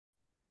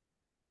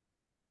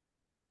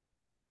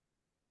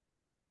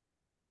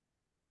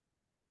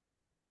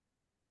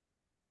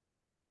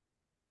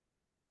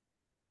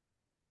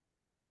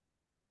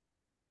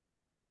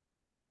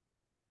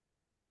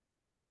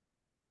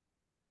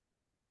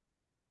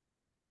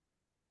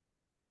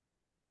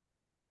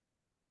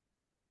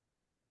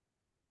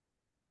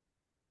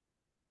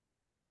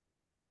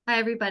Hi,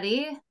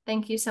 everybody.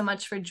 Thank you so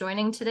much for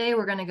joining today.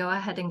 We're going to go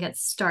ahead and get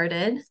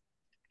started.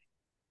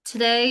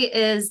 Today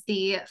is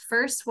the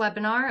first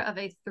webinar of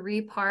a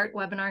three-part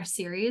webinar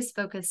series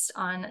focused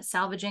on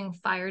salvaging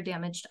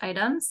fire-damaged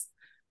items.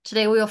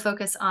 Today, we will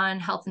focus on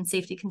health and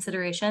safety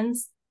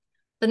considerations.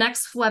 The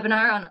next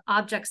webinar on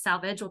object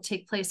salvage will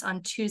take place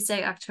on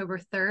Tuesday, October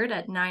 3rd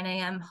at 9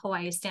 a.m.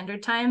 Hawaii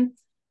Standard Time.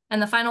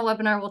 And the final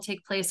webinar will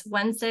take place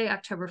Wednesday,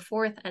 October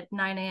 4th at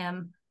 9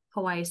 a.m.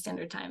 Hawaii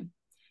Standard Time.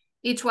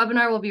 Each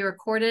webinar will be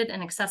recorded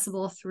and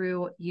accessible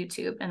through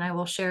YouTube, and I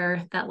will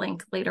share that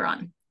link later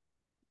on.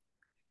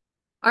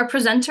 Our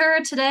presenter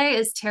today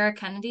is Tara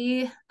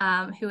Kennedy,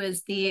 who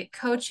is the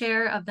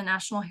co-chair of the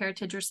National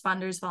Heritage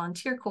Responders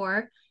Volunteer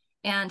Corps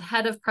and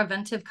head of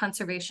preventive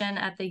conservation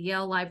at the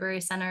Yale Library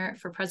Center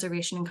for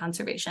Preservation and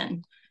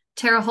Conservation.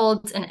 Tara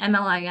holds an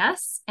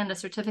MLIS and a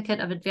Certificate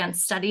of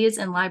Advanced Studies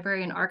in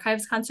Library and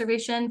Archives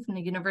Conservation from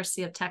the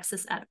University of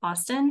Texas at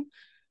Austin,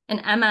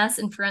 an MS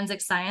in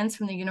Forensic Science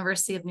from the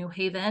University of New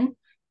Haven,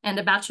 and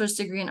a bachelor's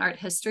degree in art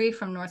history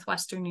from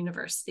Northwestern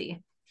University.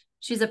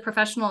 She's a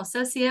professional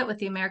associate with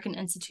the American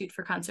Institute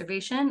for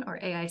Conservation, or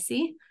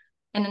AIC,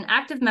 and an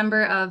active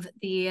member of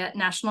the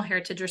National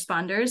Heritage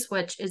Responders,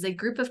 which is a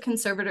group of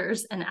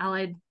conservators and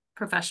allied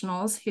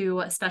professionals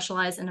who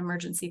specialize in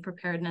emergency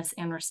preparedness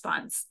and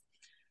response.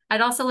 I'd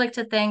also like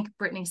to thank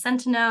Brittany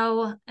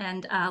Centeno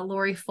and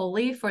Lori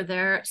Foley for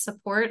their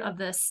support of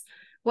this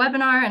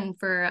webinar and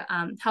for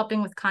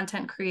helping with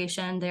content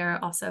creation. They're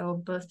also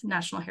both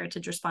National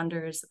Heritage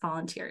Responders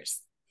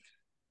volunteers.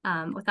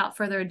 Without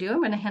further ado,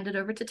 I'm going to hand it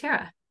over to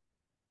Tara.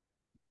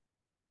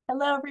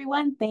 Hello,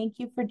 everyone. Thank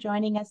you for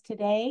joining us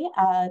today.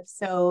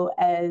 So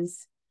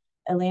as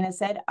Elena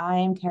said,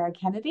 I'm Tara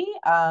Kennedy.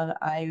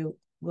 I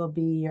will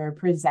be your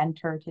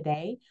presenter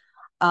today.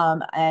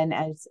 And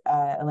as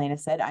Elena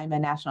said, I'm a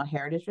National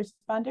Heritage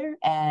Responder,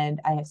 and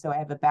I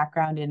have a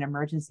background in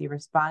emergency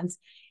response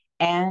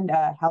and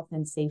health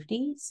and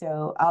safety.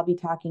 So I'll be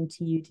talking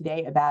to you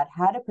today about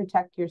how to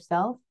protect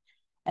yourself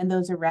and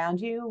those around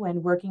you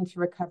when working to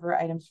recover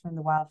items from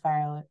the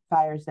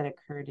wildfires that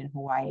occurred in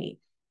Hawaii.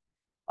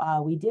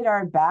 We did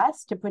our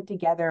best to put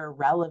together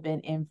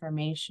relevant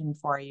information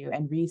for you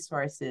and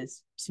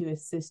resources to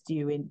assist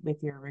you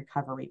with your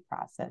recovery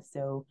process.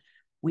 So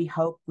we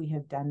hope we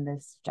have done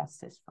this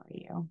justice for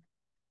you.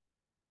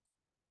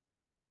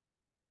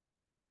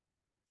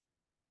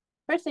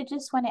 First, I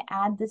just want to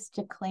add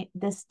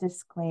this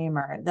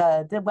disclaimer.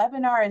 The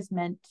webinar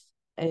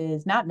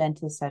is not meant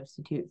to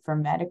substitute for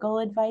medical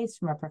advice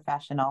from a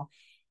professional.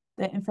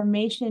 The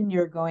information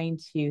you're going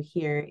to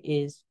hear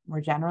is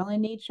more general in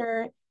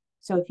nature.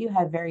 So if you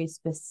have very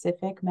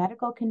specific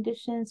medical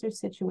conditions or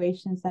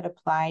situations that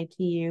apply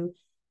to you,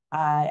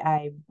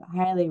 I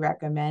highly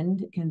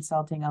recommend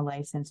consulting a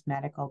licensed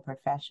medical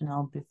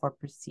professional before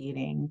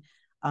proceeding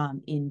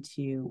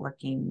into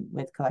working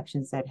with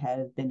collections that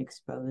have been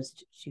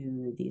exposed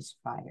to these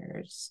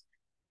fires.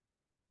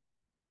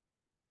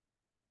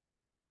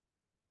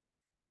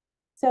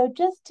 So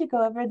just to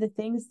go over the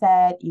things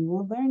that you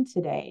will learn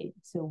today.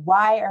 So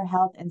why are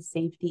health and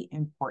safety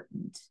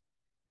important?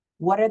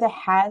 What are the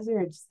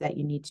hazards that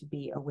you need to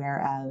be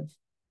aware of?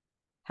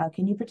 How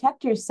can you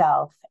protect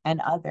yourself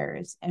and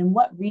others? And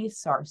what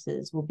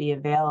resources will be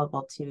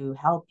available to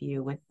help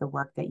you with the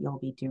work that you'll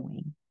be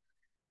doing?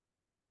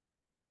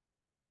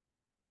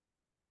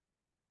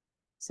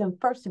 So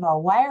first of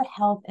all, why are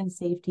health and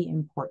safety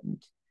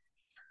important?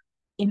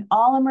 In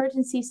all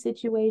emergency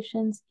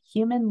situations,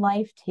 human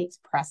life takes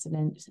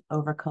precedence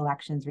over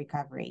collections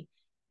recovery.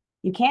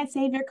 You can't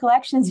save your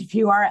collections if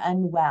you are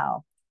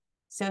unwell.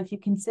 So if you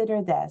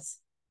consider this,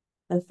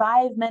 the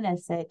 5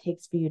 minutes that it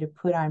takes for you to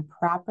put on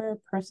proper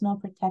personal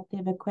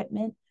protective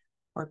equipment,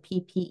 or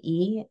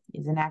PPE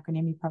is an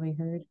acronym you probably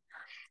heard,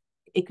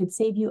 it could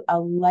save you a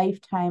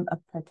lifetime of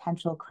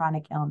potential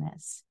chronic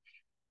illness.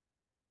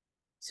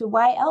 So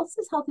why else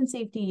is health and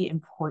safety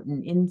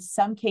important? In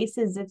some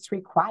cases, it's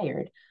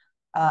required.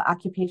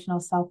 Occupational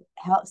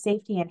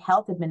Safety and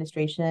Health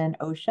Administration,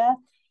 OSHA,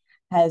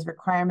 has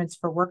requirements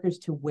for workers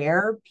to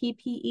wear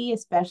PPE,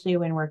 especially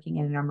when working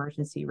in an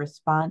emergency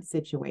response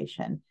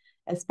situation,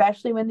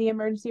 especially when the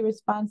emergency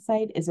response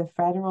site is a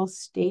federal,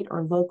 state,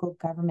 or local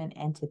government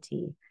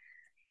entity.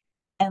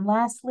 And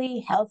lastly,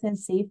 health and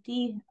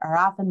safety are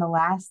often the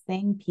last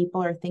thing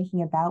people are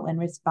thinking about when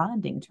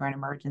responding to an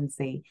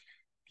emergency.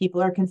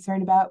 People are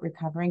concerned about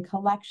recovering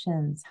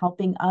collections,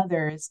 helping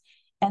others,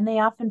 and they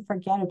often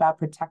forget about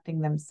protecting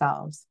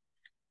themselves.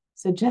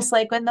 So just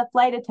like when the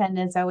flight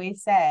attendants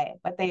always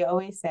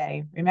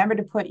say, remember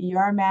to put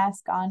your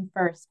mask on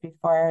first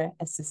before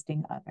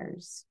assisting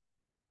others.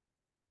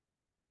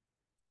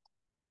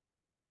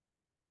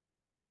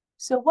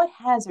 So what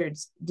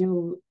hazards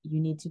do you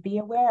need to be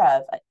aware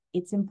of?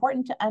 It's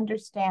important to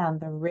understand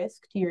the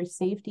risk to your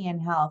safety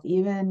and health,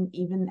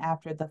 even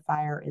after the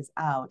fire is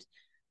out.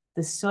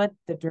 The soot,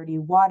 the dirty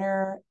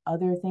water,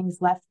 other things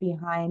left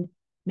behind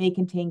may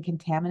contain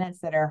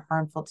contaminants that are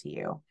harmful to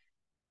you.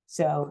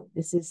 So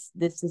this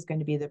is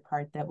going to be the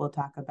part that we'll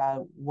talk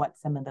about what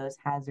some of those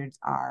hazards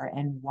are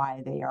and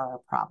why they are a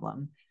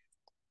problem.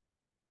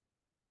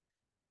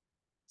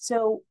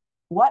 So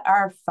what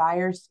are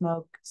fire,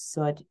 smoke,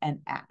 soot, and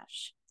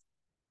ash?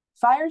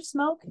 Fire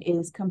smoke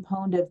is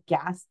composed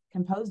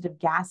of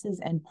gases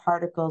and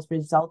particles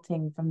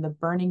resulting from the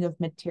burning of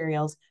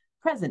materials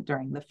present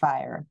during the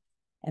fire.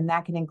 And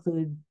that can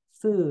include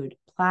food,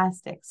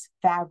 plastics,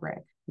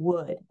 fabric,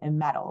 wood, and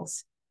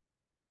metals.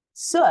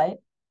 Soot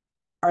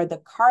are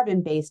the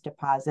carbon-based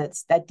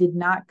deposits that did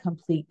not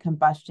complete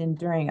combustion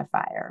during the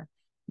fire,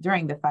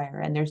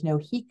 and there's no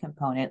heat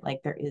component like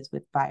there is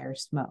with fire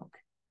smoke.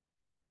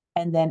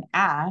 And then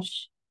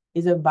ash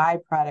is a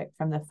byproduct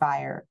from the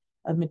fire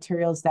of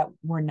materials that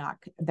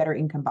are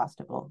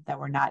incombustible, that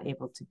were not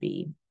able to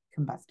be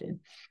combusted.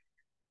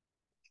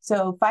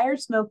 So fire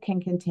smoke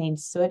can contain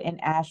soot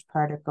and ash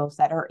particles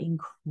that are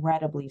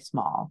incredibly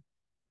small,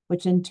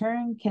 which in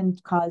turn can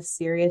cause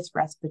serious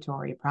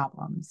respiratory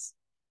problems.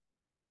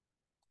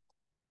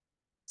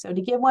 So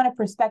to give one a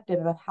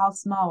perspective of how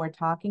small we're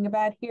talking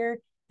about here,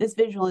 this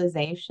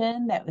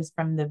visualization that was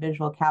from the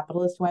Visual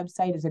Capitalist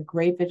website is a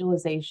great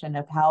visualization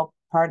of how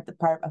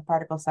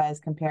particle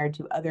size compared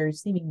to other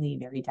seemingly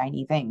very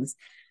tiny things.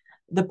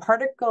 The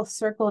particle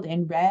circled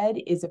in red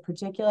is a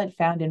particulate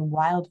found in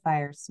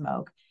wildfire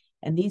smoke,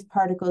 and these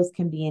particles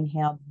can be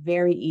inhaled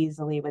very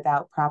easily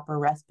without proper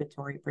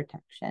respiratory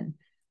protection.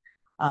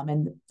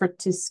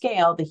 To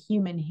scale, the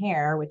human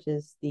hair, which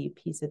is the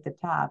piece at the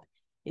top,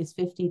 is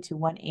 50 to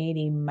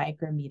 180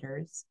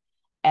 micrometers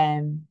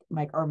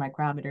or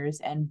micrometers,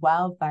 and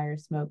wildfire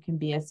smoke can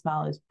be as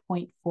small as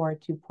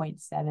 0.4 to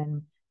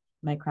 0.7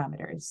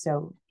 micrometers.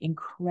 So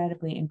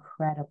incredibly,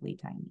 incredibly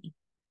tiny.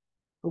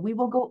 But we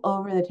will go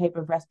over the type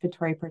of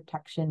respiratory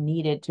protection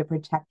needed to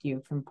protect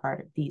you from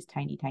these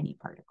tiny, tiny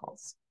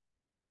particles.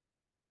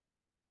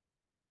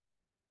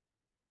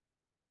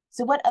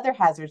 So what other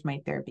hazards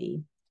might there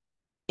be?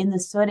 In the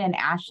soot and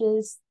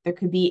ashes, there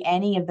could be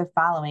any of the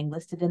following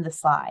listed in the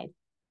slide: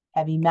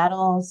 heavy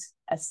metals,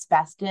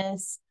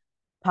 asbestos,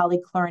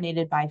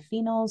 polychlorinated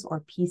biphenyls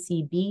or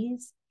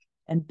PCBs,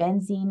 and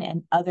benzene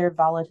and other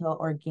volatile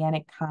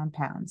organic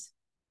compounds.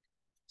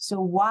 So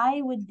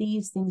why would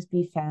these things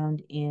be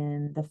found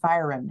in the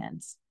fire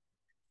remnants?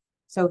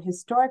 So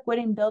historic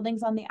wooden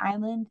buildings on the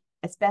island,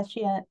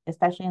 especially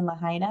in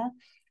Lahaina,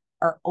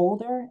 are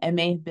older and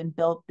may have been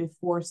built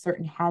before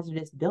certain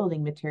hazardous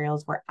building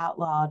materials were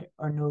outlawed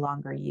or no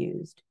longer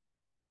used.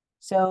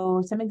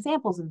 So some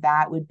examples of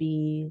that would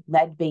be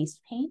lead-based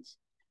paint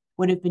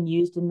would have been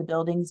used in the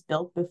buildings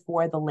built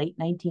before the late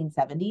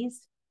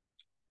 1970s.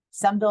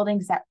 Some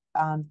buildings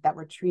that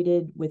were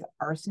treated with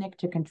arsenic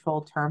to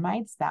control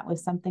termites, that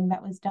was something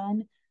that was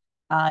done.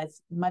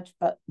 It's much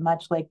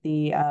like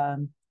the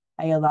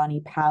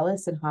Ailani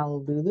Palace in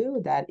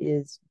Honolulu, that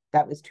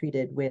was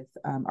treated with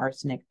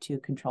arsenic to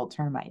control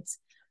termites.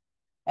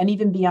 And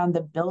even beyond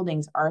the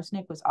buildings,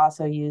 arsenic was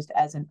also used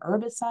as an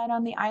herbicide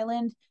on the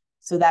island,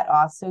 so that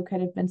also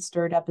could have been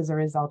stirred up as a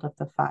result of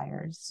the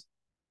fires.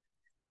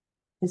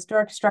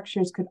 Historic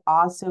structures could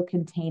also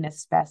contain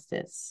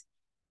asbestos,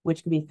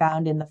 which can be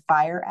found in the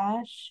fire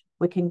ash,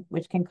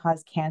 which can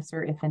cause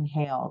cancer if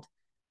inhaled.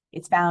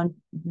 It's found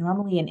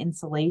normally in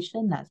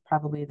insulation. That's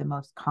probably the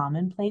most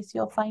common place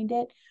you'll find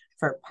it,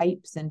 for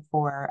pipes and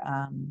for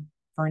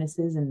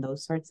furnaces and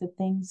those sorts of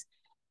things.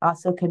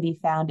 Also can be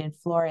found in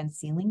floor and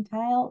ceiling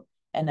tile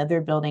and other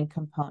building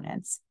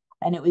components.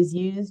 And it was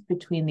used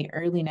between the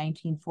early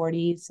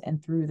 1940s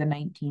and through the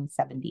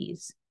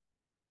 1970s.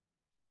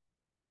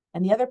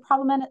 And the other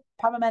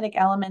problematic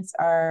elements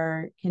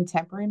are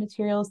contemporary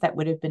materials that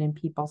would have been in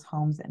people's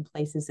homes and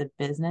places of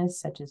business,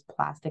 such as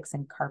plastics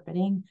and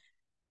carpeting.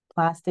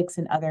 Plastics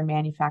and other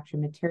manufactured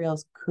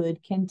materials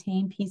could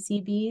contain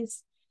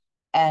PCBs.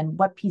 And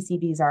what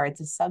PCBs are,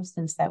 it's a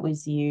substance that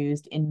was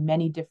used in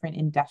many different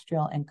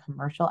industrial and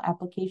commercial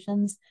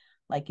applications,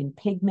 like in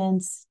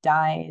pigments,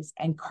 dyes,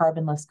 and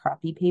carbonless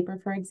copy paper,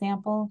 for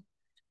example.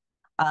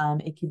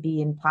 It could be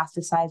in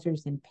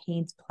plasticizers in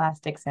paints,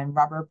 plastics, and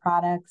rubber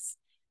products.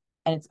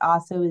 And it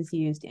also is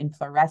used in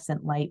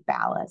fluorescent light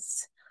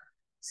ballasts.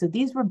 So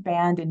these were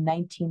banned in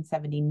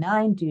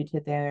 1979 due to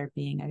their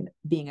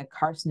being a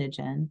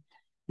carcinogen.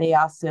 They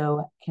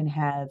also can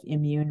have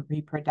immune,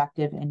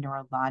 reproductive, and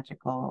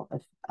neurological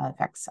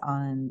effects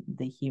on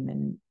the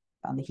human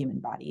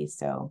body.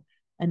 So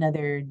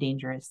another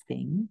dangerous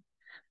thing.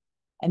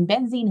 And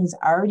benzene has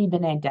already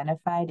been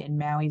identified in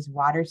Maui's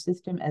water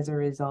system as a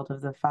result of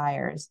the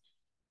fires.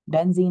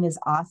 Benzene is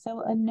also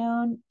a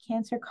known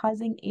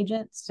cancer-causing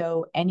agent,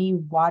 so any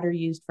water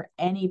used for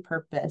any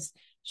purpose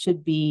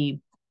should be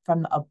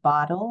from a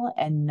bottle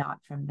and not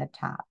from the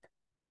tap.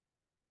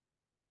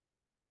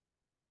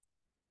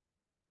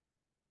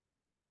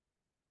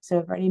 So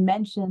I've already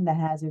mentioned the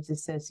hazards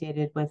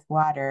associated with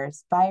water.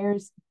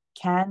 Fires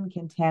can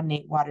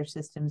contaminate water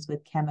systems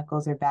with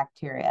chemicals or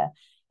bacteria,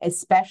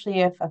 especially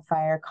if a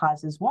fire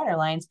causes water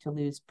lines to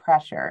lose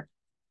pressure.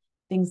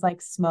 Things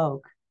like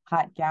smoke,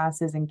 hot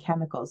gases, and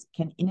chemicals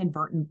can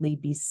inadvertently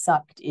be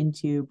sucked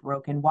into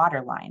broken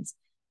water lines.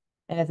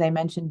 And as I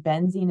mentioned,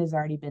 benzene has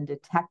already been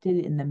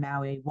detected in the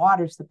Maui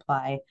water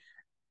supply,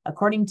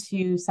 According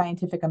to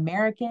Scientific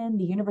American,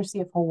 the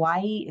University of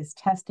Hawaii is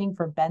testing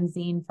for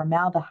benzene,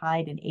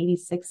 formaldehyde, and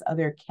 86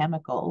 other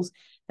chemicals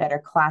that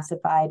are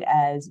classified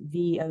as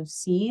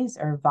VOCs,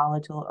 or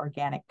volatile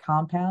organic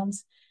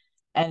compounds.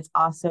 And it's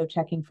also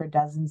checking for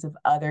dozens of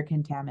other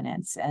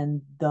contaminants,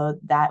 and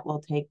that will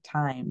take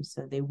time.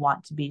 So they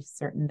want to be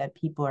certain that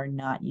people are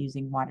not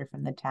using water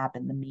from the tap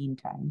in the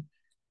meantime.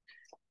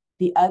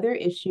 The other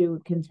issue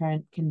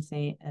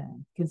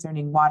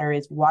concerning water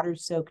is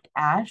water-soaked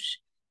ash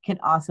can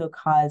also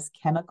cause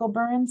chemical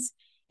burns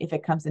if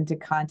it comes into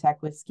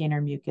contact with skin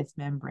or mucous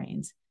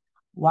membranes.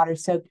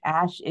 Water-soaked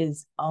ash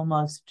is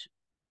almost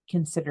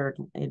considered,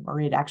 or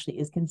it actually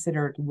is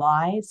considered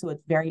lye, so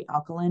it's very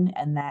alkaline,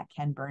 and that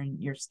can burn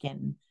your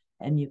skin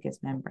and mucous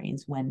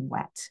membranes when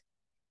wet.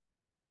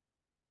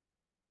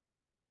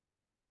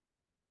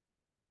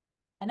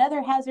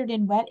 Another hazard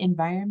in wet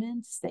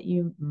environments that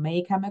you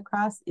may come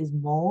across is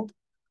mold.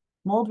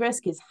 Mold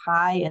risk is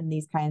high in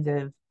these kinds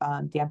of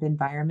damp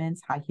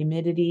environments, high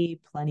humidity,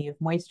 plenty of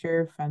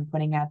moisture from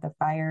putting out the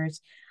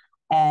fires,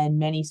 and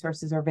many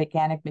sources of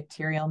organic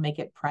material make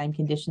it prime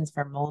conditions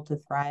for mold to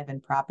thrive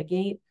and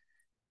propagate.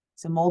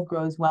 So mold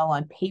grows well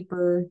on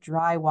paper,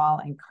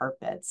 drywall, and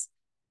carpets.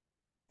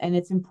 And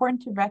it's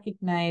important to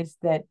recognize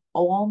that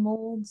all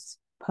molds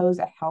pose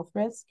a health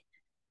risk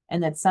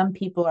and that some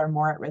people are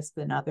more at risk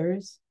than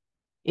others.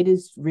 It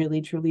is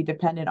really truly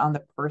dependent on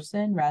the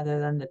person rather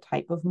than the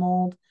type of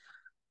mold.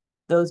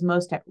 Those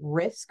most at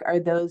risk are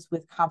those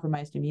with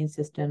compromised immune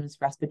systems,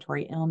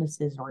 respiratory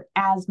illnesses or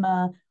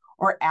asthma,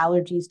 or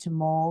allergies to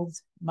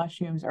molds,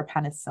 mushrooms, or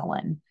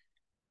penicillin.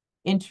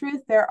 In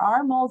truth, there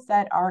are molds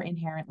that are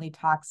inherently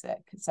toxic,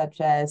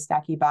 such as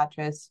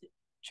Stachybotrys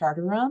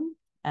chartarum,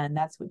 and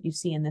that's what you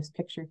see in this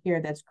picture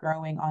here that's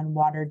growing on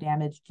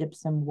water-damaged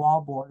gypsum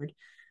wallboard.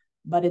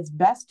 But it's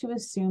best to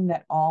assume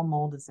that all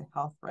mold is a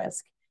health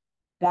risk.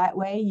 That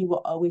way, you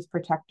will always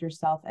protect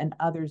yourself and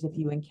others if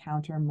you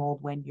encounter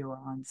mold when you're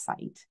on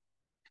site.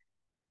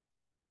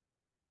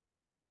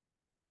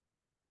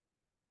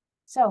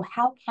 So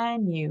how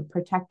can you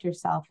protect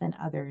yourself and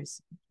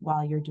others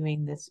while you're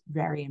doing this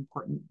very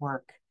important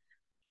work?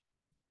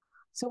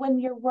 So when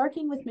you're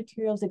working with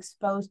materials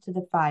exposed to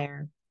the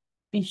fire,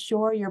 be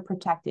sure you're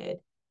protected.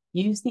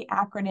 Use the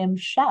acronym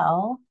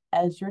SHELL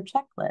as your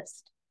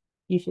checklist.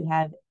 You should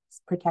have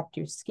protect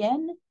your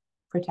skin,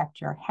 protect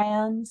your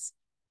hands,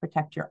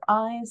 protect your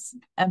eyes,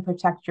 and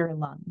protect your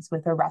lungs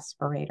with a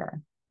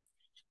respirator.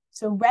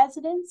 So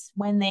residents,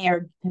 when they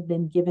have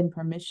been given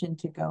permission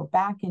to go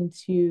back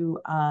into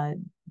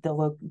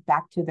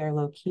back to their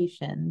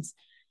locations,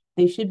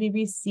 they should be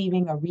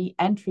receiving a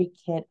re-entry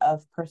kit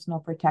of personal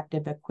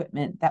protective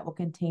equipment that will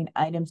contain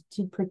items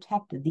to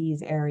protect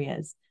these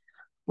areas.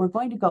 We're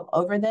going to go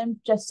over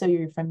them just so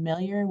you're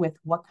familiar with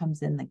what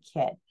comes in the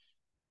kit.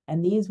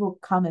 And these will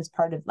come as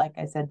part of, like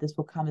I said, this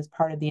will come as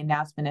part of the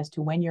announcement as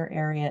to when your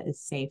area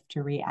is safe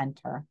to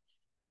re-enter.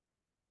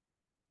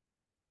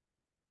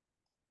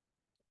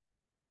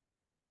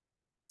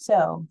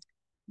 So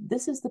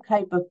this is the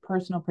type of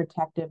personal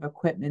protective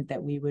equipment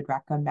that we would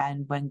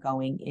recommend when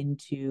going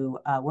into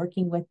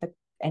working with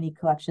any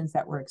collections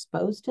that were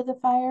exposed to the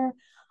fire,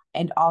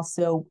 and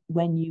also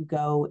when you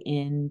go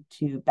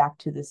back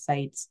to the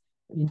sites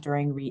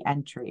during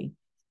re-entry.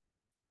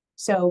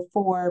 So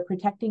for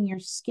protecting your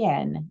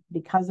skin,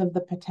 because of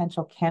the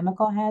potential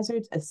chemical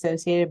hazards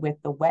associated with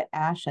the wet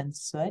ash and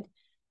soot,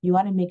 you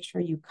want to make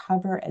sure you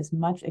cover as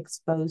much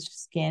exposed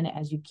skin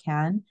as you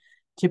can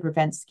to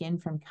prevent skin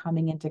from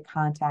coming into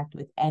contact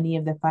with any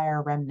of the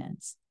fire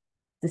remnants.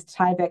 This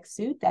Tyvek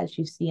suit, as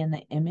you see in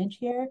the image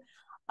here,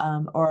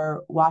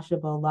 or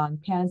washable long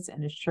pants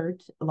and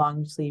a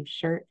long sleeve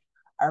shirt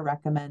are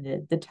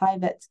recommended. The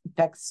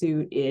Tyvek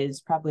suit is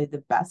probably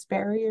the best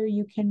barrier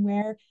you can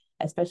wear,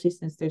 especially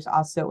since there's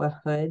also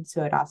a hood,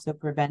 so it also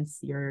prevents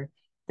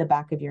the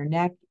back of your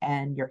neck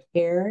and your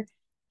hair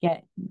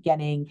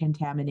getting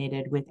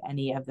contaminated with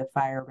any of the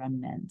fire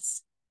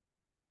remnants.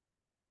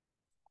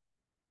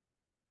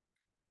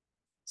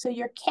 So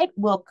your kit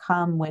will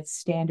come with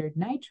standard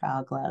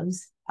nitrile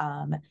gloves,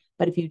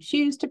 but if you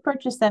choose to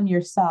purchase them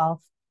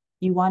yourself,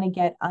 you want to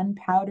get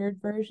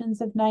unpowdered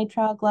versions of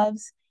nitrile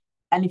gloves.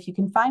 And if you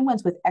can find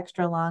ones with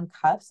extra long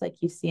cuffs,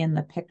 like you see in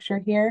the picture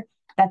here,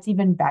 that's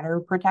even better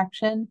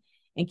protection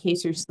in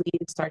case your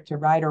sleeves start to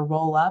ride or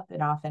roll up.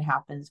 It often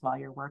happens while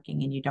you're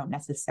working and you don't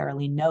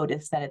necessarily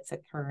notice that it's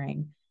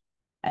occurring.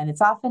 And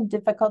it's often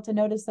difficult to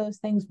notice those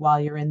things while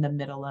you're in the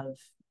middle of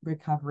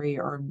recovery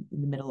or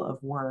in the middle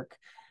of work.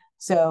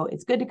 So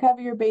it's good to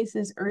cover your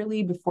bases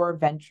early before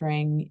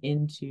venturing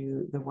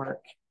into the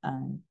work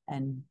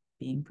and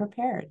being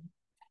prepared.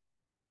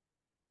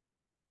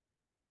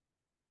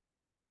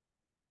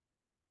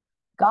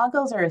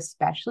 Goggles are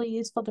especially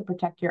useful to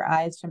protect your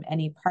eyes from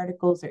any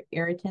particles or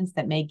irritants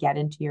that may get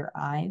into your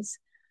eyes.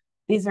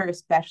 These are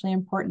especially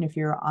important if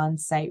you're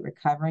on-site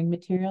recovering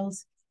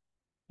materials.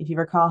 If you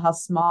recall how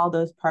small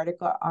those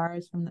particles are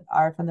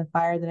from the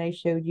fire that I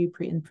showed you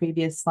in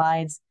previous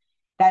slides,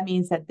 that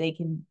means that they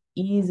can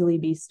easily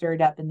be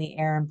stirred up in the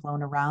air and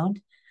blown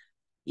around.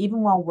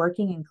 Even while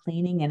working and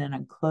cleaning in an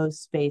enclosed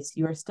space,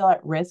 you are still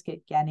at risk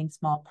at getting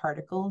small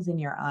particles in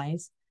your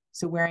eyes.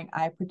 So wearing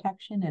eye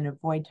protection and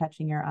avoid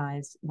touching your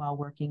eyes while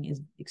working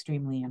is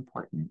extremely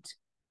important.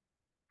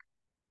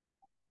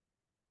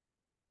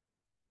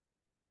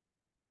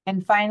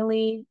 And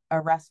finally,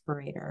 a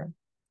respirator.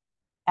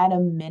 At a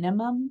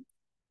minimum,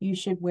 you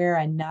should wear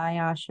a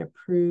NIOSH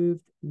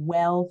approved,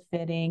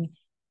 well-fitting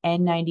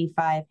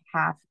N95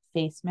 half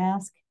face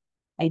mask.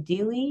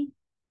 Ideally,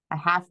 a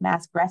half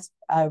mask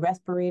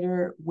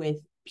respirator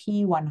with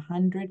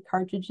P100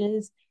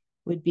 cartridges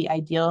would be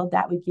ideal.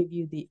 That would give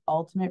you the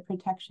ultimate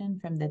protection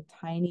from the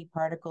tiny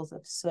particles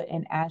of soot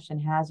and ash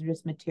and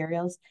hazardous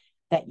materials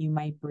that you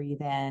might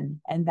breathe in.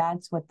 And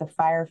that's what the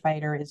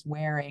firefighter is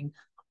wearing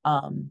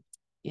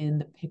in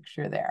the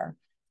picture there.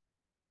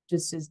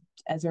 Just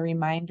as a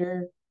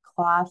reminder,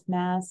 cloth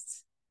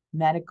masks,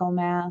 medical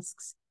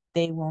masks,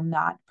 they will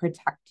not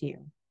protect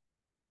you.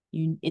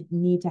 You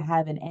need to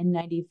have an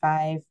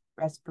N95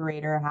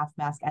 respirator half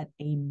mask at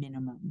a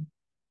minimum.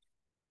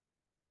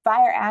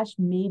 Fire ash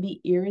may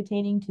be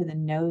irritating to the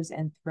nose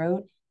and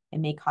throat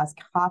and may cause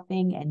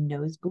coughing and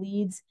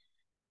nosebleeds.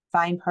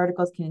 Fine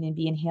particles can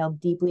be inhaled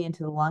deeply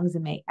into the lungs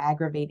and may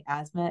aggravate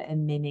asthma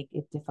and may make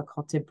it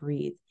difficult to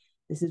breathe.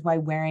 This is why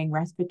wearing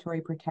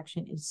respiratory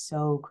protection is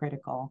so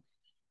critical.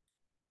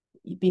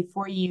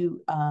 Before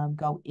you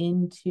go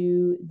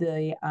into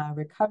the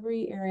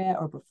recovery area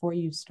or before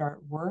you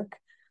start work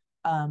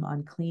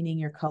on cleaning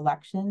your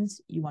collections,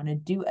 you want to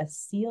do a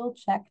seal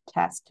check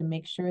test to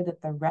make sure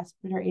that the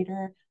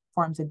respirator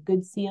forms a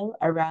good seal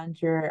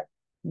around your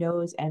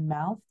nose and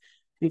mouth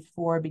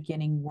before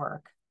beginning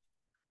work.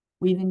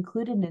 We've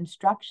included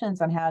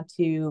instructions on how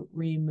to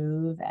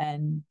remove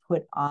and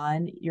put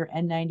on your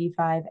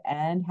N95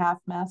 and half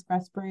mask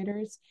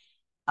respirators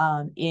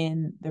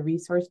in the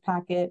resource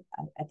packet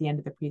at the end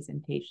of the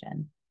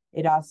presentation.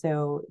 There's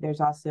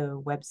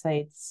also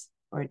websites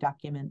or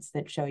documents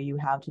that show you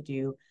how to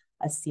do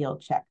a seal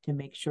check to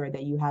make sure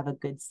that you have a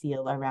good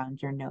seal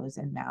around your nose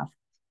and mouth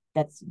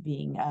that's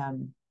being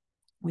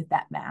with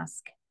that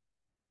mask.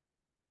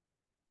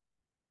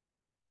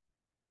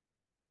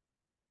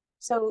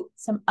 So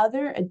some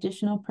other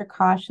additional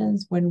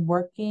precautions when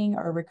working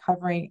or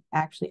recovering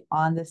actually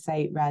on the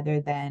site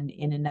rather than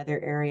in another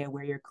area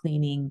where you're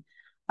cleaning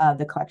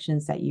the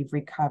collections that you've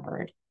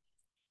recovered.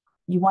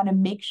 You want to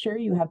make sure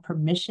you have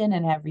permission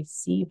and have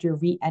received your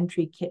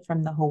re-entry kit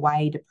from the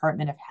Hawaii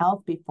Department of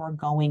Health before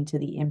going to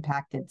the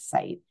impacted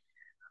site.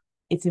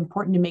 It's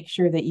important to make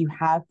sure that you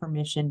have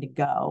permission to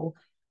go.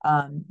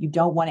 You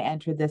don't want to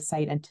enter this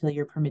site until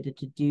you're permitted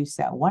to do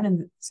so.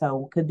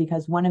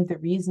 Because one of the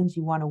reasons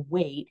you want to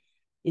wait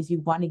is you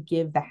want to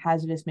give the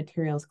hazardous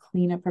materials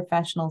cleanup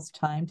professionals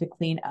time to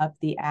clean up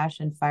the ash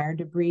and fire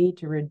debris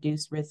to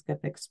reduce risk of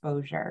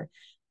exposure.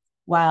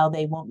 While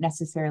they won't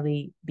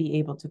necessarily be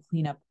able to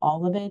clean up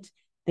all of it,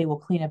 they will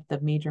clean up the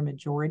major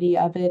majority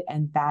of it,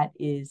 and that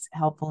is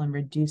helpful in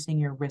reducing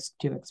your risk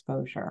to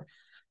exposure.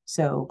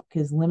 So,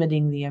 because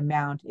limiting the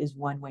amount is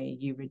one way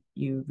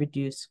you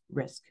reduce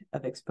risk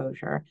of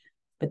exposure,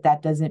 but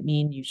that doesn't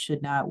mean you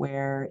should not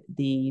wear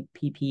the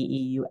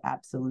PPE. You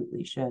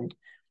absolutely should.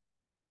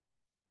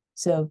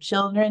 So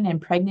children and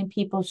pregnant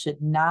people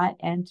should not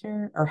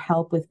enter or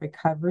help with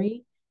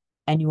recovery,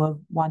 and you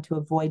will want to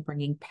avoid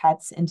bringing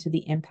pets into the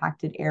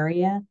impacted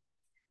area.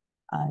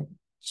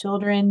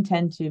 Children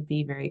tend to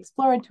be very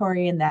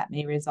exploratory, and that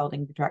may result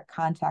in direct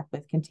contact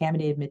with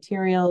contaminated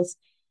materials.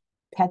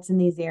 Pets in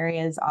these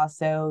areas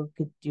also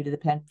could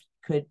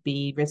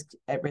be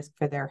at risk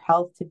for their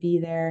health to be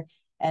there,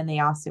 and they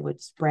also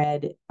could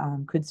spread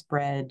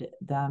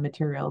the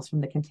materials from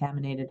the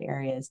contaminated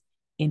areas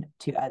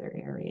into other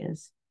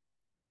areas.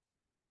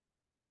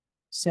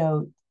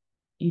 So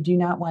you do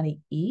not want to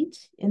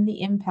eat in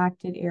the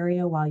impacted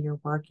area while you're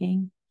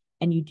working,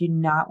 and you do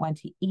not want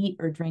to eat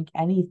or drink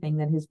anything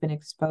that has been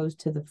exposed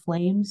to the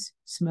flames,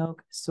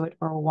 smoke, soot,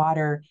 or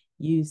water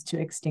used to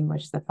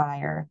extinguish the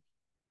fire.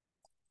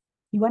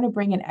 You want to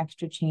bring an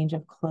extra change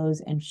of clothes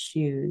and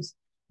shoes.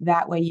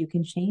 That way you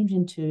can change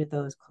into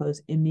those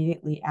clothes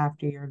immediately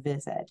after your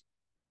visit.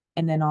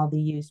 And then all the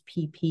used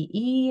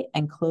PPE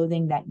and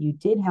clothing that you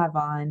did have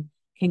on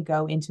can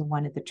go into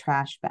one of the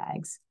trash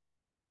bags.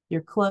 Your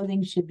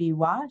clothing should be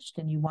washed,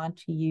 and you want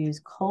to use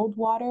cold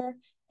water,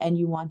 and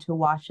you want to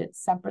wash it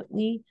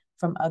separately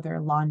from other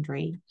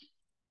laundry.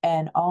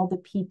 And all the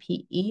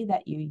PPE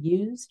that you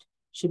used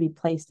should be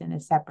placed in a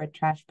separate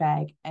trash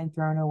bag and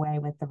thrown away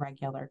with the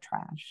regular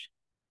trash.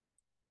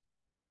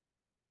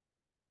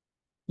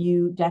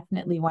 You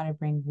definitely want to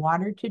bring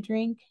water to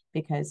drink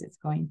because it's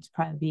going to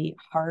probably be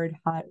hard,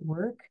 hot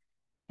work.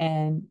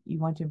 And you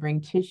want to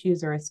bring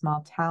tissues or a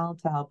small towel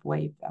to help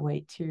wipe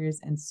away tears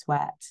and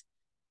sweat.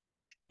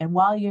 And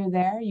while you're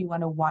there, you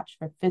want to watch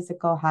for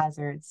physical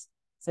hazards,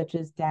 such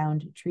as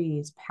downed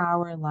trees,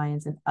 power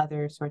lines, and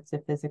other sorts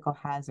of physical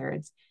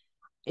hazards.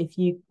 If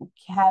you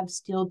have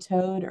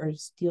steel-toed or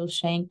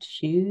steel-shanked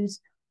shoes,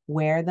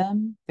 wear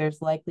them.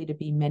 There's likely to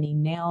be many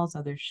nails,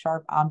 other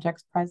sharp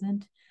objects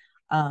present.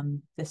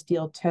 The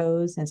steel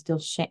toes and steel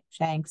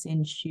shanks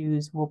in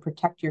shoes will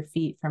protect your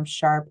feet from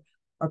sharp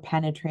or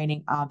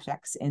penetrating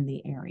objects in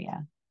the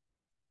area.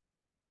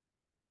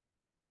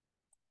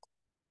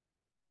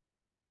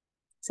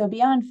 So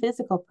beyond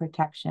physical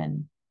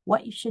protection,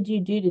 what should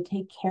you do to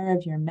take care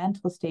of your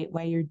mental state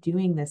while you're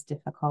doing this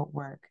difficult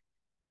work?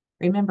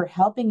 Remember,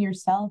 helping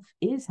yourself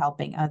is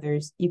helping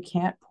others. You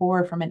can't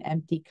pour from an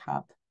empty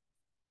cup.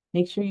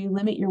 Make sure you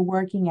limit your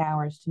working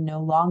hours to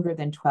no longer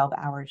than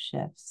 12-hour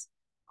shifts.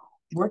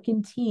 Work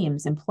in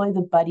teams, employ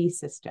the buddy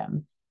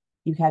system.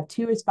 You have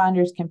two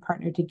responders can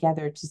partner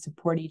together to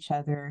support each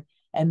other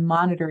and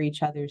monitor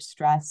each other's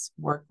stress,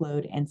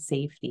 workload, and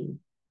safety.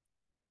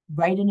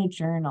 Write in a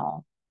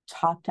journal.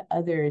 Talk to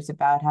others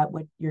about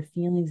what your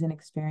feelings and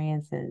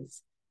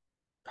experiences.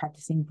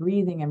 Practicing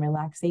breathing and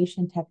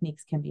relaxation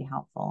techniques can be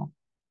helpful.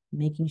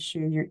 Making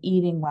sure you're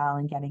eating well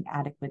and getting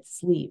adequate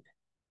sleep.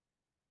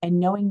 And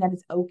knowing that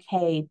it's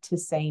okay to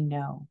say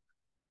no.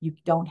 You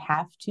don't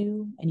have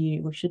to, and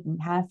you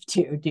shouldn't have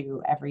to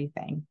do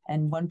everything.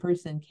 And one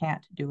person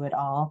can't do it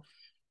all.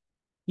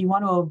 You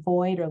want to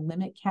avoid or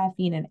limit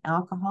caffeine and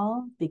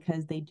alcohol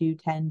because they do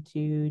tend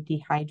to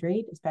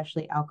dehydrate,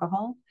 especially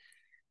alcohol.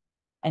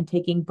 And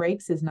taking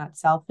breaks is not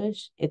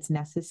selfish, it's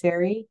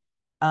necessary.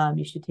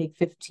 You should take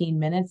 15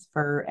 minutes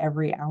for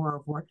every hour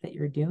of work that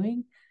you're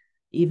doing,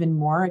 even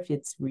more if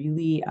it's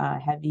really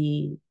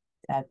heavy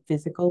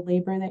physical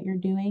labor that you're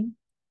doing.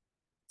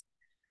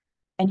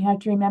 And you have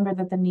to remember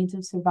that the needs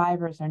of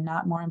survivors are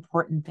not more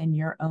important than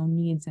your own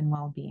needs and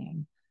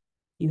well-being.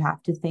 You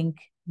have to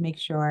make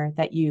sure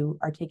that you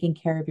are taking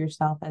care of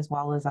yourself as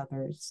well as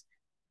others.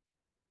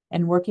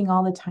 And working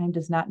all the time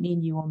does not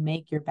mean you will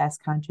make your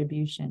best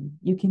contribution.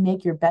 You can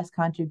make your best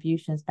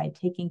contributions by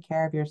taking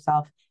care of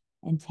yourself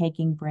and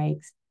taking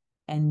breaks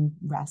and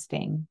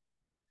resting.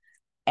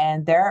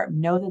 And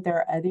know that there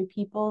are other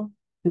people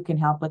who can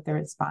help with the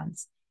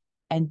response.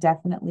 And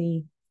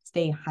definitely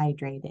stay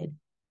hydrated.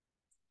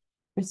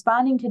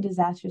 Responding to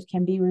disasters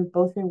can be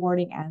both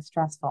rewarding and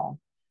stressful.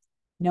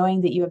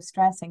 Knowing that you have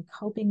stress and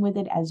coping with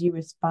it as you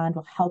respond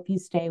will help you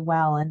stay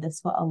well, and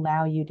this will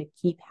allow you to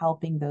keep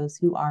helping those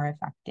who are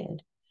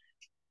affected.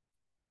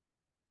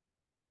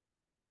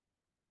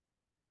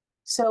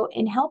 So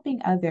in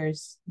helping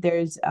others,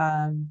 there's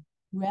a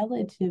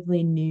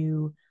relatively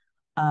new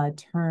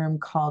term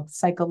called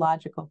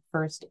psychological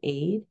first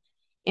aid.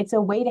 It's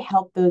a way to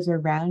help those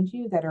around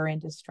you that are in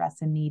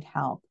distress and need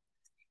help.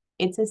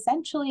 It's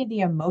essentially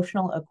the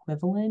emotional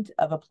equivalent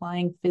of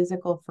applying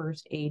physical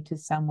first aid to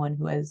someone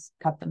who has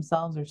cut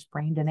themselves or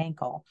sprained an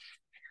ankle.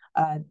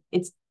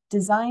 It's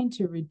designed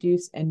to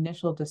reduce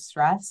initial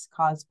distress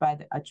caused by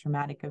a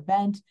traumatic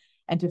event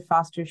and to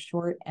foster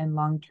short and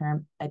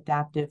long-term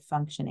adaptive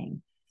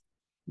functioning.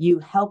 You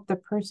help the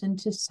person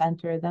to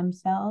center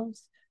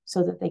themselves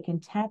so that they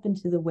can tap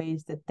into the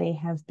ways that they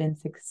have been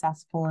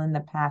successful in the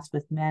past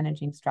with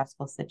managing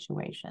stressful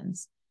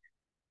situations.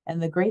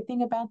 And the great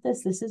thing about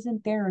this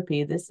isn't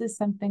therapy. This is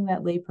something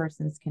that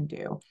laypersons can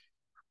do.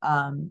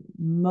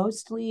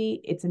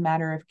 Mostly it's a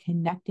matter of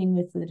connecting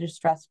with the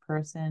distressed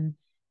person,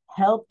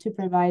 help to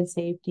provide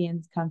safety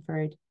and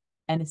comfort,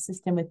 and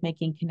assist them with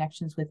making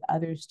connections with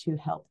others to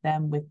help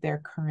them with their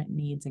current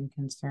needs and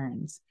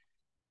concerns.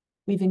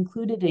 We've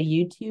included a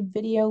YouTube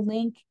video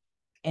link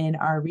in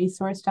our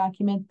resource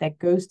document that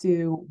goes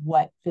through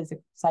what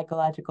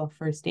psychological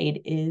first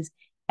aid is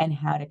and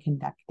how to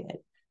conduct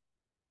it.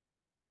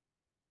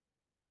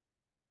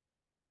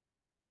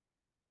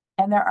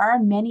 And there are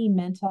many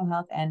mental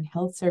health and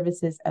health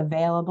services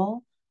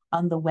available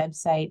on the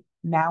website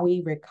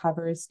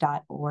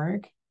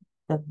mauirecovers.org.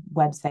 The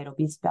website will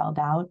be spelled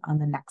out on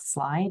the next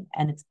slide,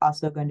 and it's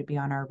also going to be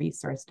on our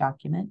resource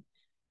document.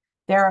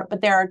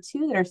 But there are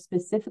two that are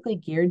specifically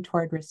geared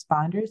toward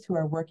responders who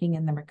are working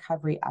in the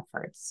recovery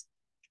efforts.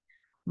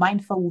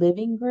 Mindful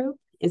Living Group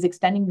is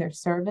extending their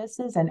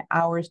services and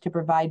hours to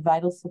provide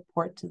vital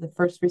support to the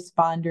first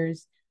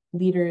responders,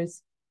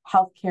 leaders,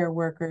 healthcare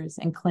workers,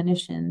 and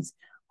clinicians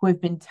who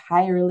have been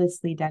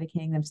tirelessly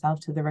dedicating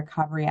themselves to the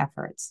recovery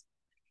efforts.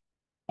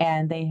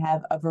 And they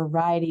have a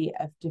variety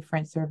of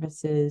different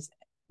services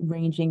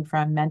ranging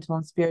from mental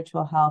and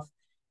spiritual health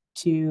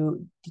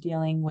to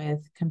dealing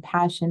with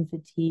compassion,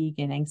 fatigue,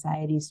 and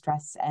anxiety,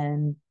 stress,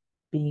 and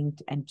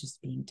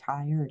just being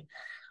tired.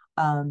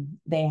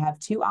 They have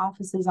 2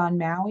 offices on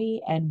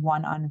Maui and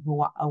 1 on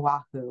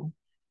Oahu.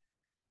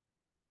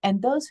 And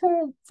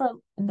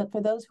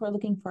for those who are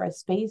looking for a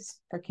space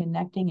for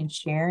connecting and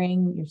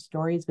sharing your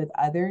stories with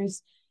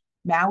others,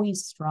 Maui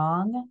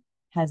Strong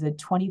has a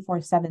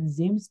 24/7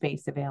 Zoom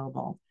space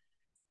available.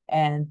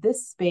 And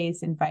this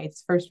space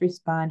invites first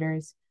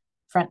responders,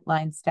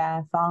 frontline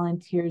staff,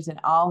 volunteers,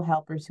 and all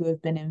helpers who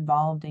have been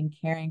involved in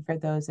caring for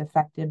those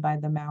affected by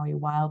the Maui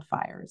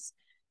wildfires.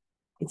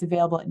 It's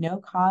available at no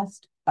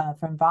cost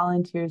from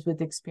volunteers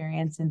with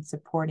experience in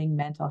supporting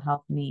mental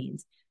health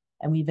needs.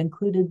 And we've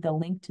included the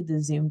link to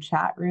the Zoom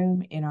chat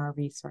room in our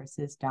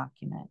resources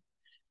document.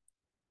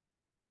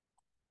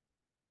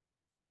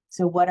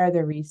 So what are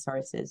the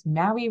resources?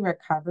 Maui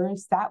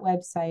Recovers, that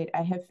website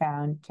I have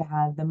found to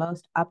have the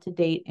most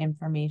up-to-date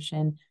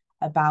information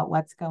about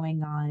what's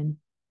going on,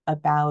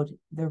 about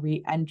the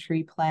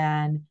re-entry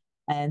plan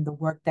and the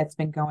work that's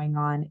been going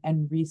on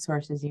and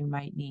resources you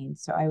might need.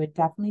 So I would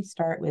definitely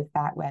start with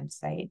that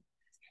website.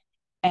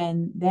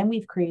 And then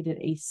we've created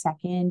a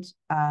second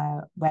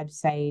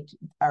website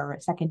or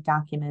a second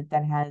document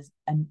that has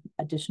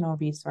additional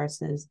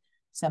resources,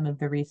 some of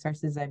the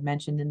resources I've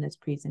mentioned in this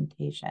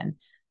presentation.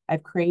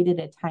 I've created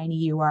a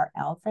tiny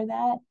URL for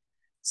that.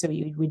 So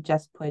you would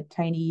just put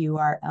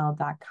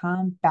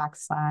tinyurl.com /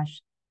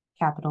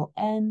 capital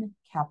N,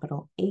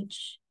 capital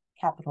H,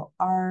 capital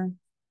R,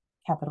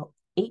 capital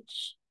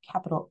H,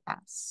 capital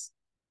S.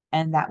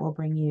 And that will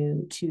bring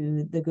you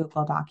to the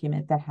Google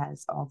document that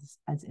has all this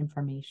as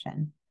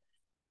information.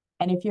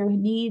 And if you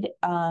need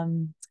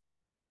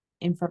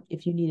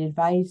if you need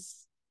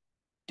advice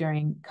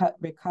during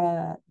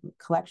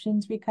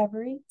collections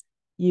recovery,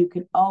 you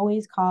can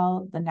always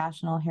call the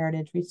National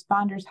Heritage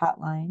Responders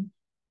Hotline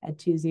at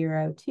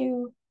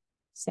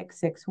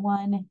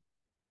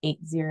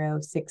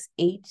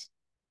 202-661-8068.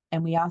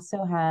 And we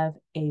also have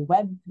a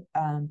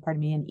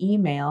an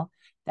email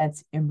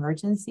that's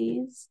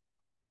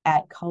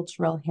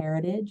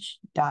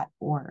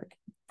emergencies@culturalheritage.org.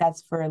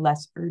 That's for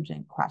less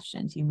urgent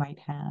questions you might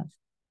have.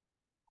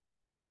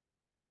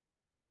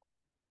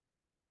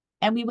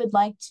 And we would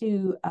like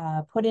to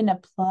put in a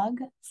plug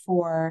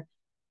for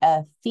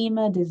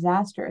FEMA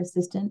disaster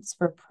assistance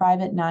for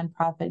private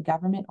nonprofit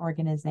government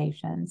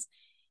organizations.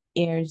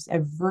 There's a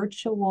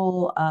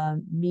virtual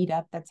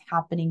meetup that's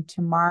happening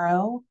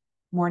tomorrow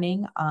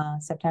morning,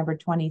 September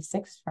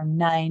 26th from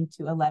 9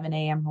 to 11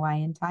 a.m.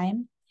 Hawaiian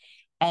time.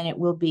 And it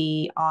will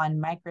be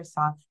on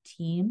Microsoft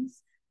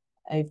Teams.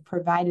 I've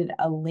provided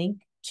a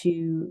link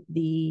to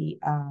the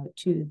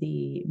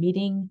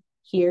meeting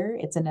here.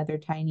 It's another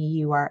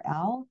tiny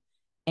URL.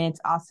 And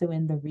it's also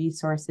in the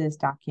resources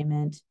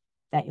document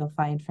that you'll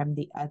find from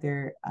the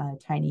other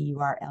tiny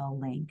URL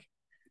link.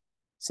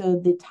 So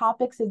the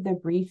topics of the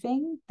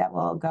briefing that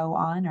will go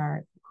on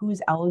are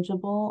who's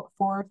eligible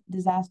for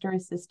disaster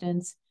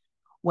assistance,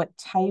 what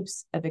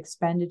types of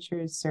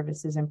expenditures,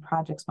 services, and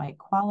projects might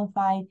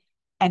qualify,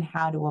 and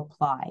how to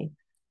apply.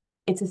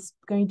 It's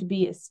going to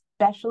be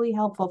especially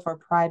helpful for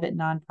private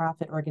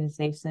nonprofit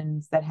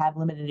organizations that have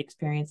limited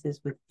experiences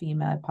with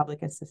FEMA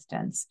public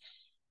assistance.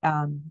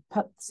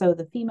 So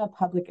the FEMA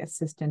Public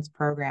Assistance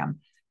Program,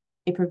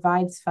 it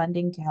provides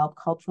funding to help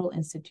cultural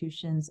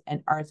institutions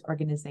and arts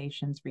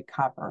organizations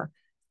recover.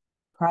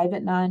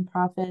 Private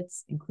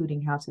nonprofits,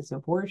 including houses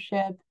of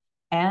worship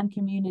and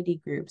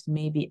community groups,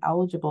 may be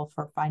eligible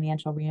for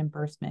financial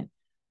reimbursement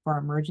for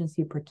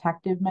emergency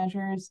protective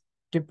measures,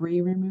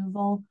 debris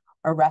removal,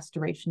 or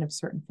restoration of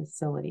certain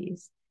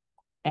facilities.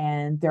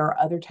 And there are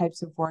other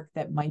types of work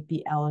that might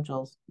be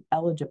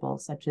eligible,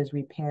 such as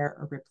repair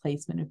or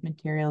replacement of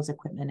materials,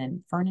 equipment,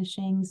 and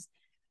furnishings,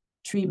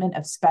 treatment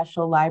of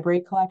special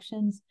library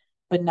collections,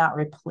 but not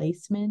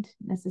replacement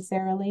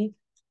necessarily,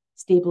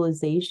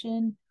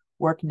 stabilization,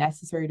 work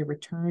necessary to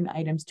return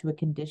items to a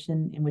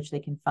condition in which they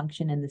can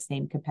function in the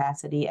same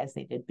capacity as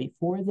they did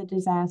before the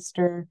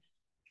disaster,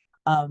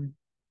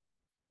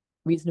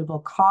 reasonable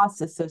costs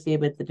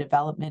associated with the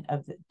development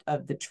of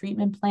the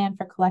treatment plan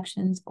for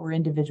collections or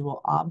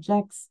individual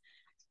objects,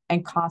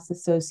 and costs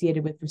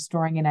associated with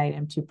restoring an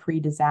item to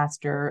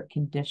pre-disaster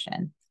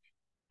condition.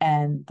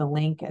 And the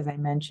link, as I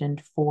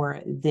mentioned,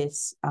 for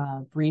this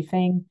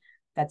briefing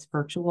that's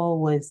virtual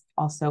was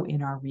also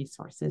in our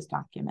resources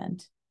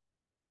document.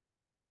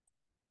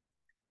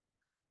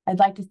 I'd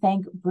like to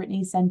thank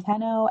Brittany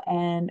Centeno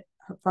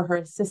for her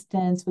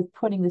assistance with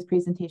putting this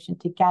presentation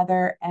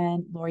together,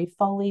 and Lori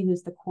Foley,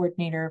 who's the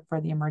coordinator for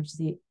the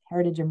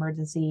Heritage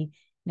Emergency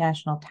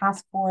National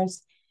Task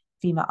Force,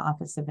 FEMA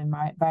Office of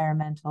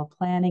Environmental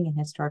Planning and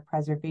Historic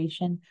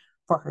Preservation,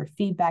 for her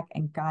feedback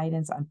and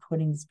guidance on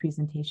putting this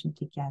presentation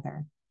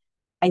together.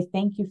 I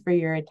thank you for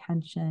your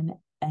attention,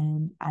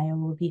 and I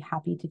will be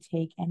happy to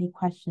take any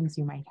questions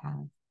you might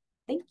have.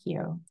 Thank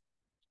you.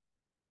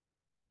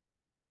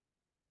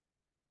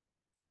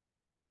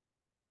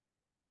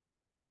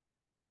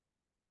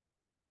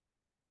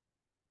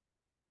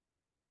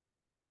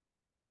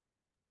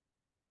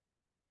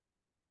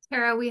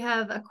 Tara, we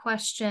have a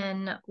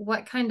question.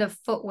 What kind of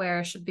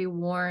footwear should be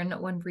worn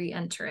when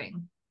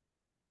re-entering?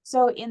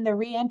 So in the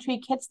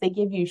re-entry kits, they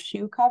give you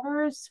shoe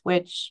covers,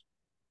 which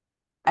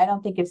I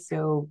don't think is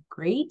so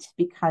great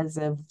because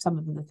of some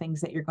of the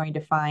things that you're going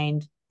to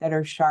find that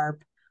are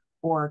sharp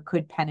or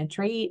could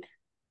penetrate.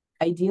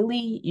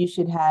 Ideally, you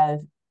should have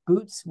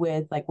boots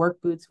with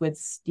work boots with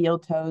steel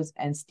toes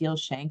and steel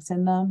shanks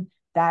in them.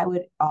 That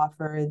would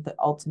offer the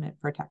ultimate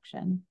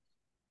protection.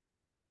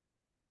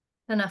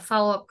 Then a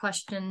follow-up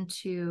question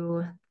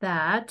to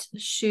that.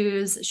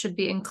 Shoes should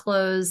be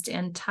enclosed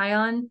and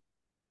tie-on?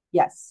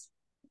 Yes.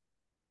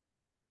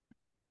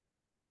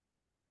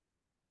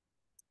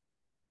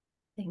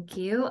 Thank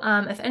you.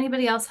 If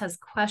anybody else has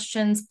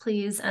questions,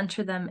 please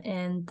enter them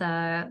in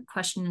the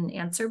question and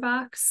answer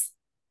box.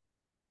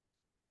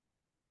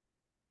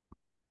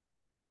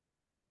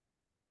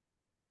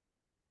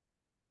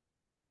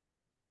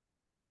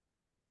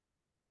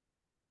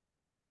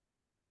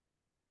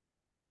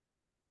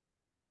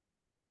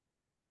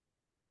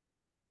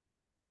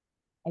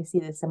 I see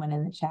that someone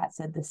in the chat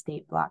said the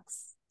state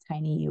blocks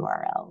tiny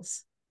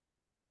URLs.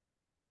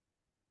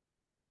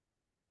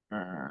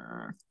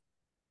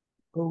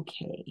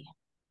 Okay.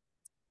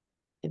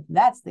 If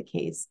that's the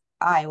case,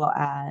 I will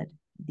add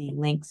the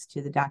links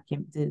to the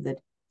document,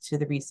 to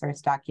the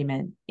resource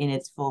document in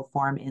its full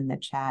form in the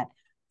chat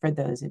for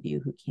those of you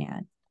who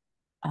can't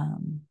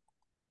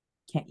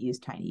use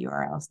tiny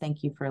URLs.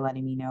 Thank you for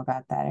letting me know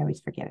about that. I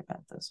always forget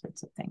about those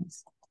sorts of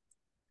things.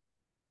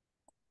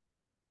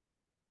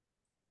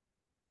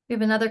 We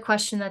have another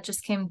question that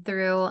just came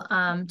through.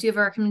 Do you have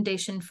a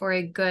recommendation for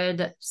a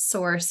good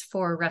source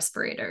for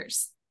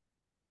respirators?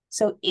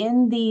 So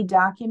in the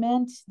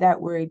document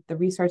the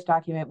resource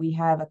document, we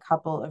have a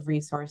couple of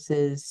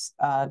resources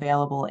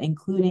available,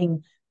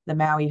 including the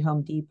Maui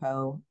Home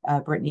Depot.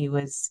 Brittany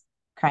was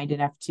kind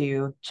enough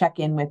to check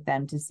in with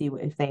them to see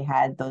if they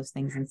had those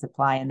things in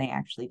supply, and they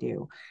actually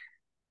do.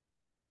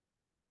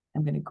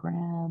 I'm going to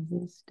grab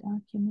this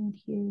document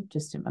here.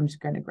 I'm just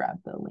going to grab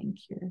the link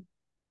here.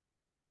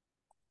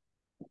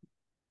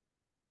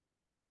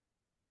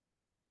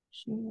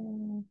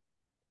 Share.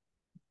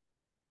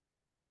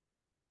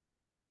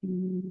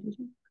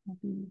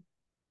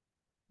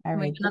 All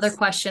right. Another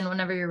question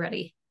whenever you're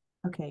ready.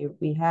 Okay,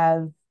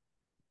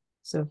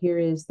 so here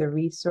is the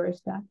resource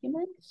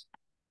document.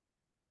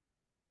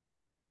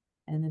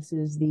 And this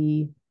is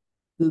the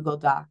Google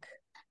Doc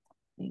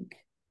link.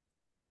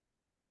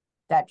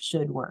 That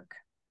should work.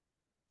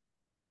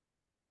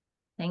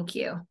 Thank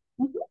you.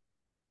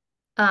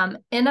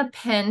 In a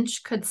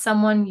pinch, could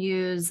someone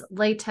use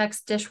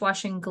latex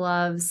dishwashing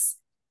gloves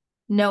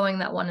knowing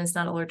that one is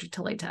not allergic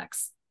to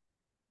latex?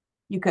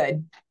 You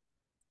could.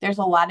 There's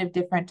a lot of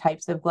different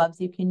types of gloves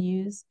you can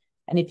use.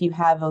 And if you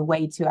have a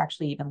way to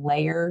actually even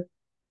layer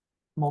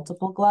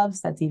multiple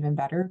gloves, that's even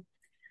better.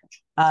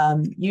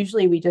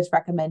 Usually we just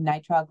recommend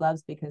nitrile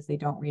gloves because they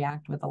don't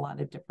react with a lot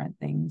of different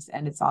things.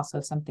 And it's also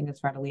something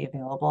that's readily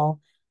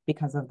available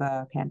because of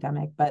the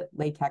pandemic. But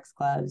latex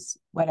gloves,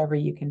 whatever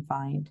you can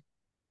find,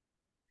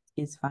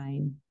 is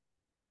fine.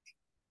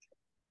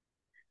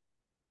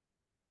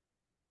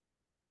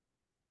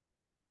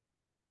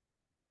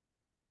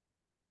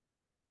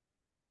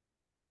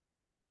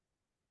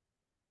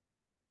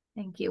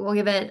 Thank you. We'll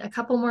give it a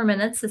couple more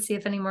minutes to see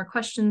if any more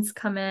questions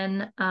come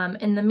in.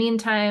 In the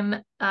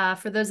meantime,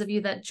 for those of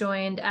you that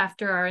joined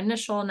after our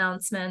initial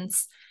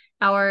announcements,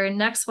 our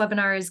next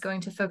webinar is going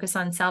to focus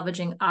on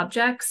salvaging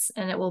objects,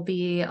 and it will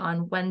be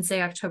on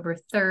Wednesday, October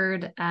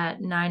 3rd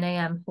at 9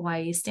 a.m.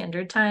 Hawaii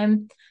Standard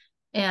Time.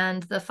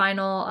 And the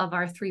final of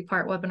our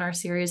three-part webinar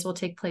series will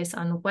take place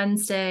on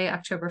Wednesday,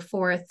 October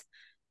 4th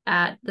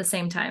at the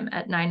same time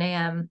at 9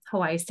 a.m.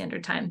 Hawaii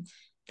Standard Time.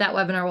 That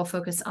webinar will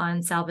focus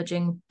on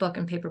salvaging book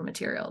and paper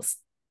materials.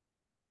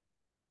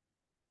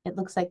 It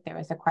looks like there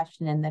was a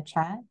question in the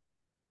chat.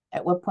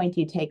 At what point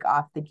do you take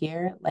off the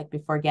gear, like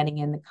before getting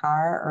in the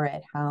car or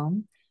at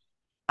home?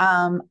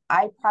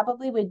 I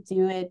probably would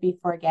do it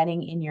before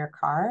getting in your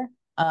car.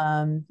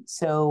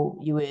 So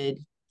you would,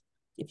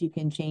 if you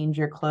can change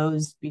your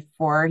clothes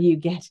before you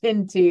get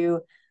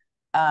into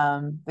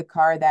the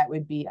car, that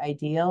would be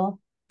ideal.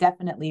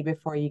 Definitely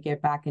before you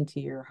get back into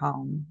your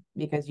home,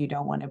 because you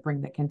don't want to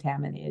bring the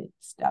contaminated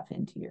stuff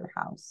into your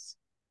house.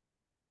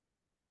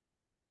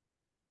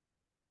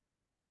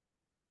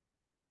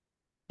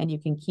 And you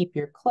can keep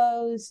your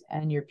clothes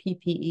and your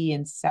PPE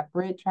in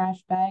separate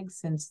trash bags,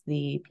 since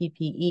the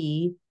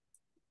PPE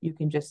you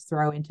can just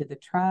throw into the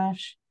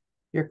trash.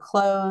 Your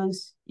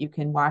clothes, you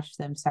can wash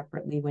them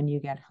separately when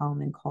you get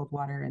home in cold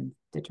water and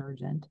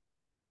detergent.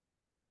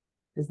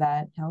 Does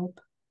that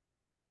help?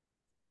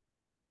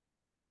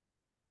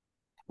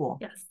 Cool.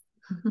 Yes.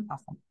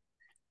 Awesome.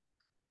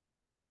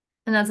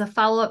 And as a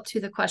follow-up to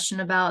the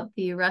question about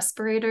the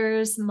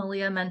respirators,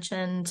 Malia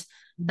mentioned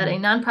that a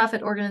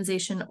nonprofit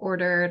organization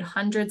ordered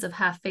hundreds of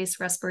half-face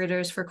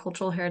respirators for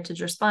cultural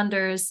heritage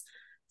responders.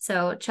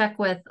 So check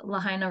with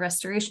Lahaina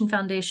Restoration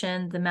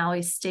Foundation, the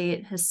Maui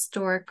State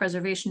Historic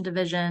Preservation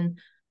Division,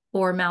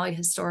 or Maui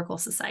Historical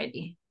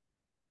Society.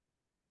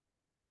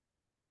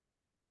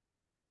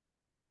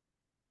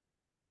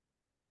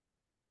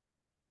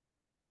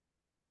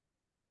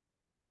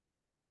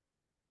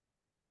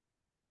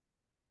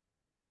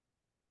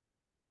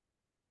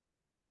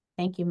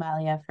 Thank you,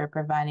 Malia, for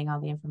providing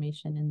all the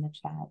information in the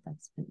chat.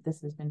 That's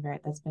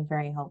been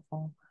very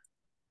helpful.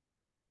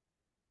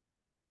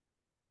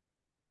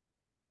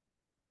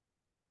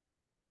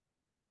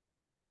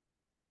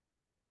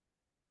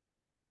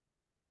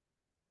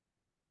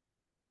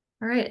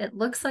 All right, it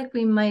looks like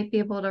we might be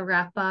able to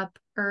wrap up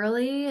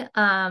early.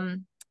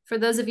 For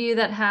those of you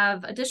that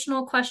have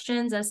additional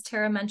questions, as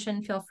Tara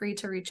mentioned, feel free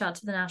to reach out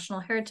to the National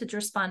Heritage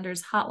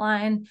Responders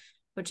Hotline,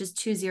 which is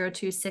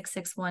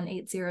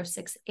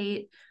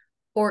 202-661-8068,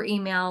 or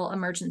email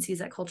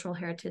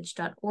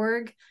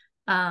emergencies@culturalheritage.org.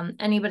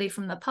 Anybody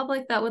from the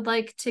public that would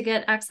like to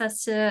get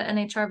access to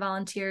NHR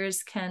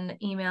volunteers can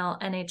email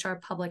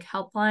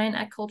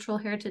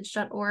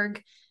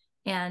nhrpublichealthline@culturalheritage.org,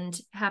 and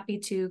happy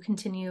to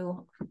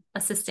continue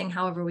assisting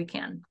however we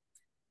can.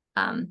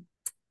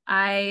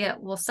 I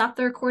will stop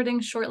the recording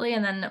shortly,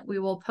 and then we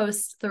will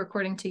post the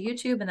recording to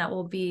YouTube, and that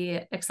will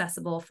be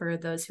accessible for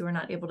those who are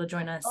not able to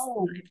join us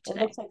live today.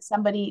 It looks like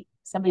somebody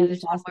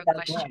just asked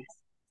about gloves.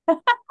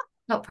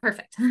 Oh,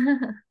 perfect.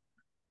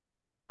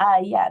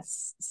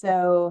 Yes.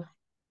 So,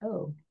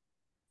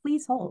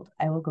 please hold.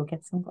 I will go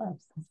get some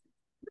gloves.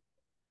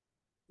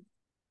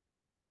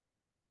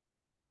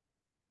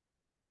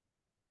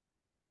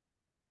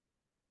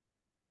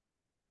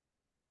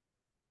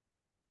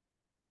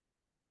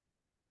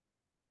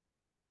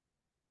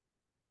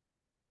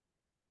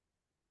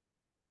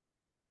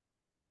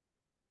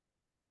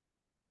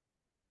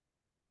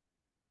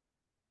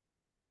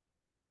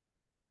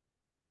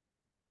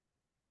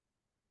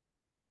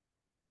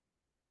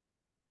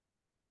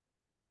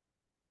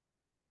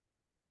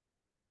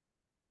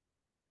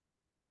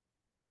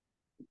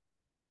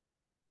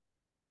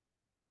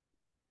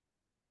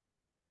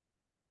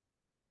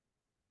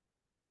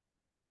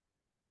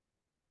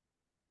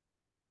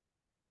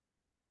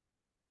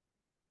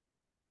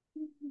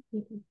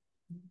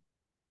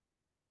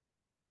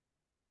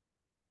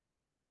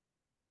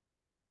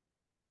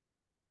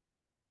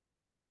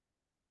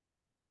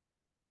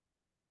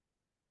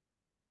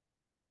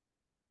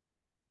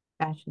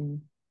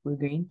 Fashion blue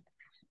green.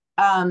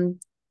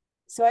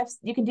 So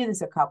you can do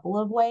this a couple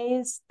of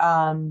ways.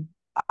 Often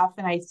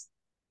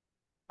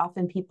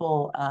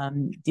people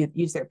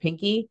use their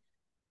pinky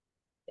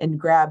and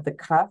grab the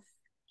cuff,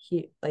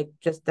 like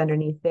just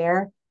underneath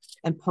there,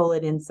 and pull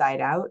it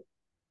inside out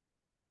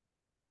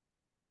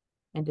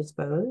and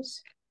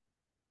dispose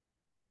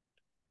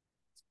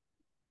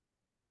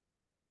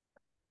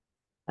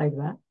like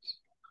that.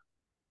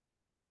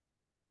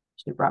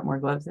 Should have brought more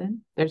gloves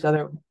in. There's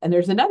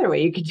another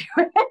way you could do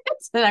it.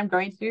 And I'm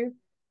going to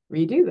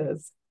redo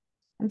this.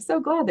 I'm so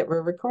glad that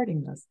we're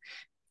recording this.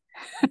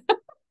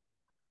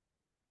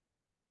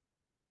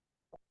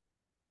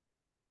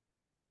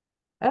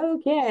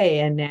 Okay,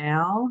 and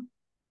now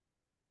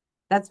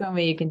that's one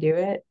way you can do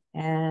it.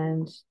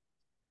 And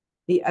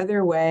the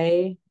other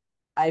way,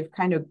 I've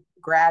kind of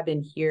grab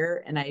in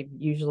here, and I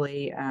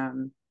usually,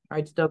 or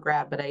I'd still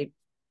grab, but I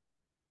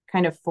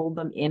kind of fold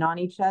them in on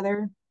each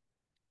other.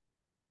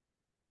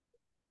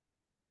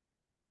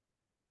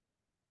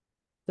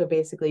 So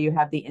basically you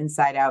have the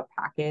inside out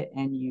packet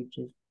and you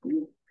just,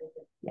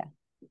 yeah.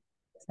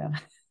 So,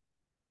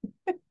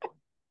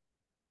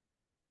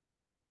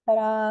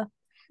 ta-da.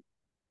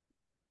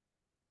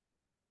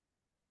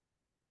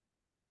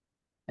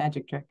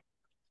 Magic trick.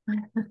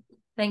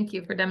 Thank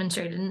you for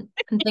demonstrating,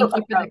 and thank you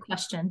for the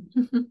question.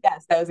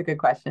 Yes, that was a good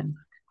question.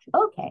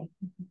 Okay.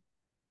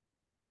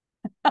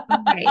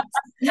 All right.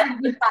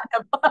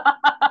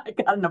 I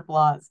got an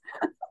applause.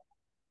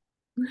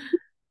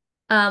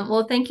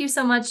 Well, thank you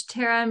so much,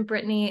 Tara and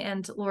Brittany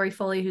and Lori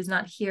Foley, who's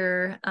not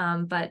here,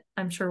 but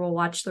I'm sure we'll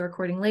watch the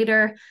recording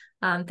later.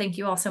 Thank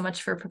you all so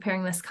much for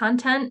preparing this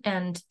content,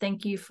 and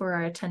thank you for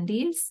our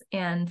attendees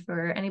and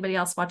for anybody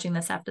else watching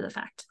this after the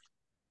fact.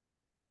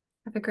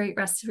 Have a great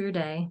rest of your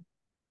day.